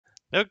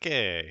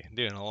Okay,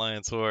 doing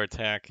Alliance War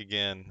attack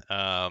again.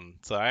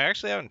 So I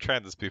actually haven't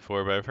tried this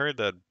before, but I've heard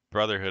that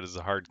Brotherhood is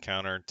a hard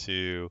counter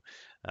to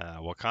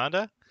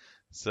Wakanda.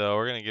 So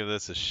we're gonna give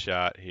this a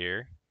shot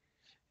here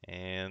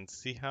and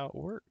see how it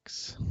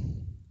works.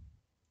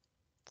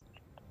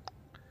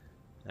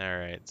 All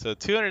right, so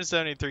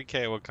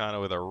 273k Wakanda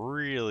with a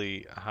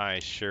really high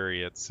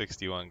Shuri at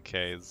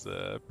 61k is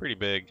pretty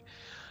big.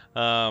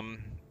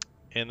 Um,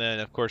 and then,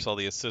 of course, all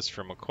the assists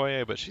from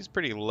Okoye, but she's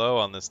pretty low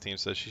on this team,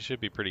 so she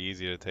should be pretty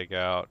easy to take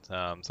out.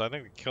 So I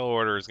think the kill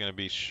order is going to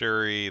be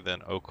Shuri, then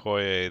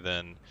Okoye,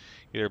 then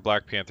either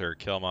Black Panther or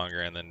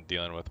Killmonger, and then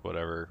dealing with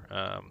whatever,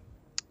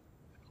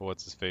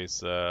 what's his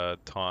face,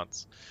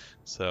 taunts.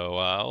 So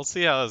we'll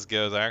see how this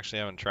goes. I actually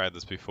haven't tried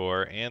this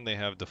before, and they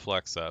have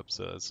Deflects up,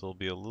 so this will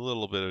be a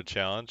little bit of a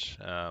challenge.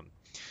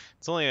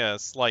 It's only a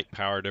slight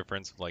power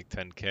difference of like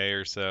 10k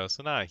or so,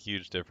 so not a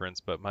huge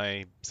difference, but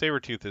my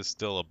Sabretooth is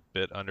still a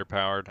bit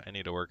underpowered. I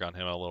need to work on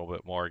him a little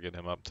bit more, get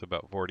him up to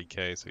about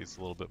 40k, so he's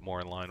a little bit more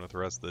in line with the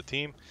rest of the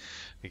team,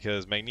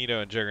 because Magneto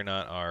and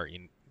Juggernaut are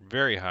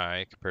very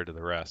high compared to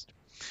the rest.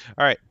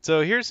 All right,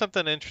 so here's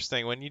something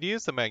interesting. When you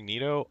use the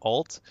Magneto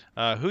ult,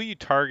 who you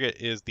target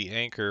is the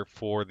anchor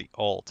for the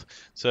ult.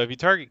 So if you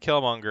target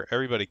Killmonger,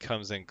 everybody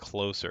comes in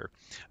closer.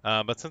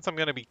 But since I'm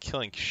going to be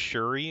killing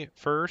Shuri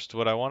first,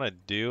 what I want to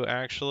do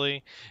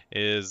actually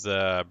is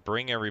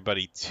bring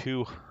everybody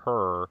to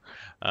her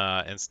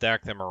and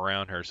stack them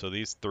around her. So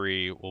these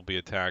three will be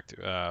attacked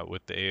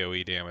with the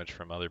AoE damage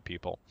from other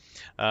people.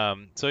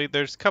 So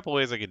there's a couple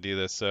ways I could do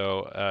this.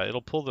 So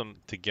it'll pull them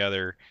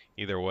together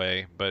either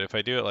way, but if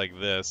I do it like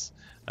this,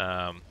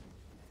 um,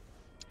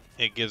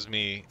 it gives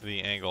me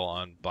the angle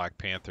on Black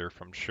Panther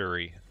from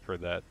Shuri for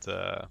that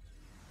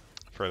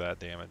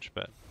damage.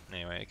 But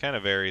anyway, it kind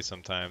of varies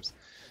sometimes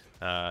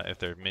if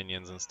there are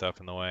minions and stuff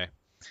in the way.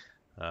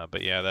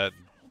 But yeah,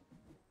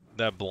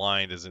 that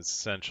blind is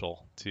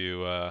essential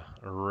to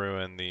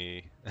ruin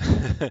the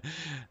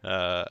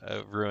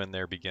ruin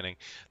their beginning.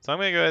 So I'm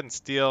gonna go ahead and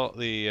steal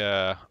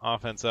the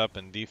offense up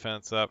and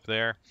defense up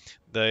there.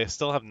 They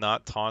still have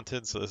not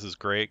taunted, so this is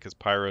great because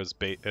Pyro's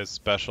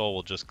special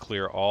will just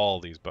clear all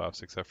these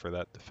buffs except for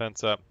that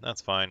defense up. That's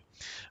fine.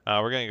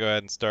 We're gonna go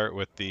ahead and start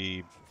with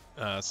the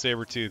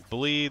Sabretooth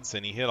bleeds,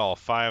 and he hit all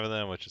 5 of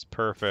them, which is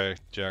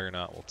perfect.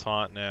 Juggernaut will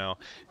taunt now,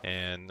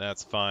 and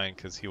that's fine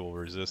because he will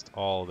resist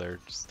all their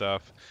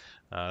stuff.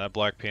 That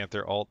Black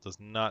Panther ult does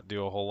not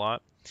do a whole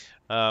lot.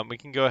 We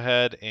can go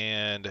ahead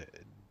and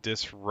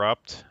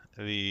disrupt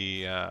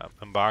the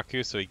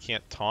M'Baku so he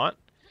can't taunt.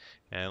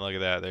 And look at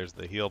that, there's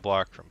the heal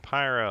block from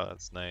Pyro.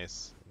 That's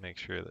nice. Make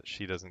sure that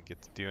she doesn't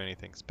get to do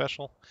anything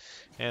special.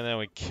 And then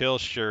we kill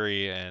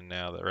Shuri, and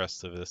now the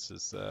rest of this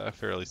is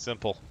fairly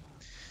simple.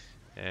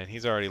 And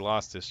he's already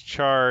lost his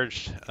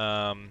charge.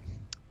 I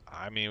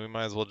mean, we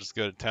might as well just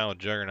go to town with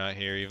Juggernaut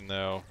here, even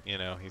though, you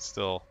know, he's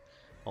still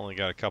only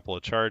got a couple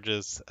of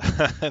charges.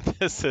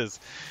 This is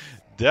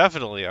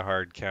definitely a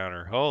hard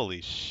counter.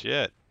 Holy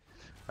shit.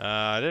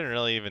 I didn't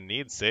really even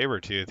need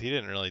Sabretooth. He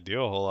didn't really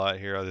do a whole lot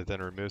here other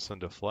than remove some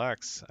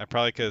deflects. I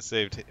probably could have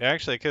saved,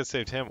 actually I could have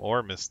saved him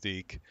or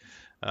Mystique.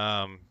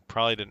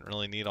 Probably didn't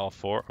really need all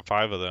 5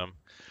 of them.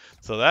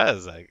 So that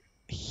is a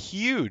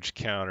huge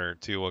counter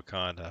to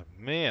Wakanda.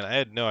 Man, I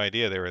had no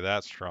idea they were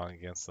that strong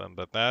against them,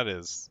 but that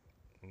is...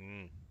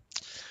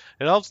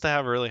 It helps to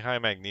have a really high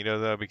Magneto,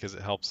 though, because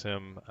it helps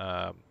him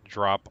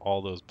drop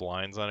all those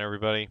blinds on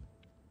everybody.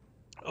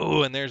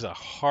 Oh, and there's a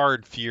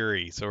hard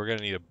Fury, so we're going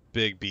to need a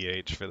big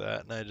BH for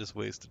that, and I just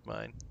wasted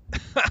mine.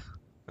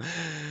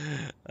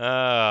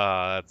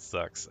 Ah, that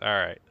sucks. All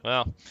right.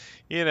 Well,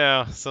 you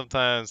know,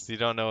 sometimes you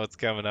don't know what's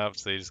coming up,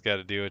 so you just got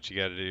to do what you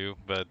got to do.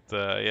 But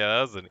yeah,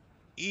 that was an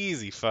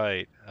easy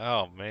fight.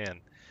 Oh man,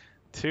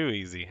 too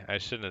easy. I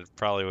shouldn't have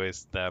probably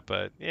wasted that,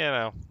 but you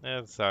know,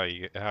 that's how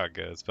it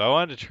goes. But I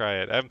wanted to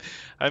try it.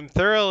 I'm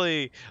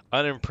thoroughly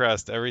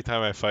unimpressed every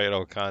time I fight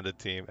Wakanda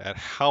team at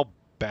how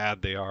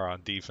bad they are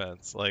on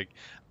defense. Like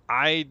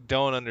I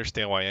don't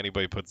understand why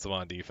anybody puts them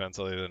on defense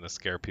other than to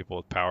scare people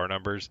with power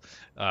numbers.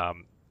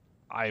 Um,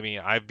 I mean,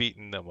 I've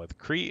beaten them with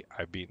Crete,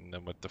 I've beaten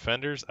them with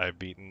Defenders, I've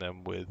beaten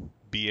them with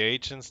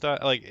BH and stuff.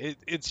 Like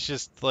it's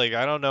just like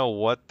I don't know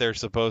what they're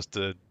supposed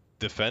to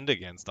defend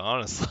against,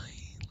 honestly.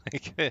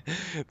 Like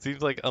it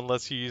seems like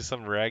unless you use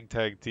some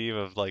ragtag team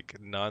of like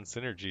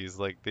non-synergies,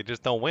 like they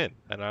just don't win.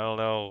 And I don't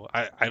know,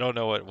 I don't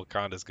know what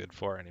Wakanda's good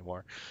for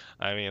anymore.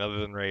 I mean, other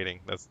than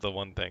raiding, that's the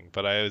one thing.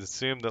 But I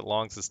assume that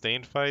long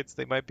sustained fights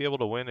they might be able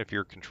to win if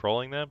you're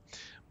controlling them.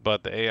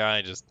 But the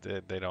AI just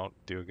they don't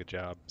do a good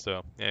job.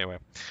 So anyway,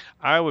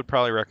 I would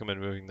probably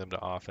recommend moving them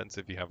to offense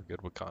if you have a good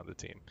Wakanda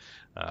team.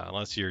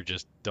 Unless you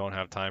just don't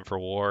have time for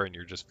war and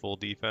you're just full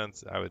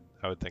defense, I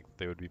would think that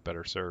they would be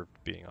better served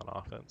being on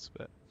offense.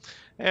 But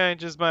yeah,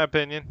 just my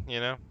opinion. You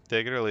know,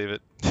 take it or leave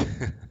it.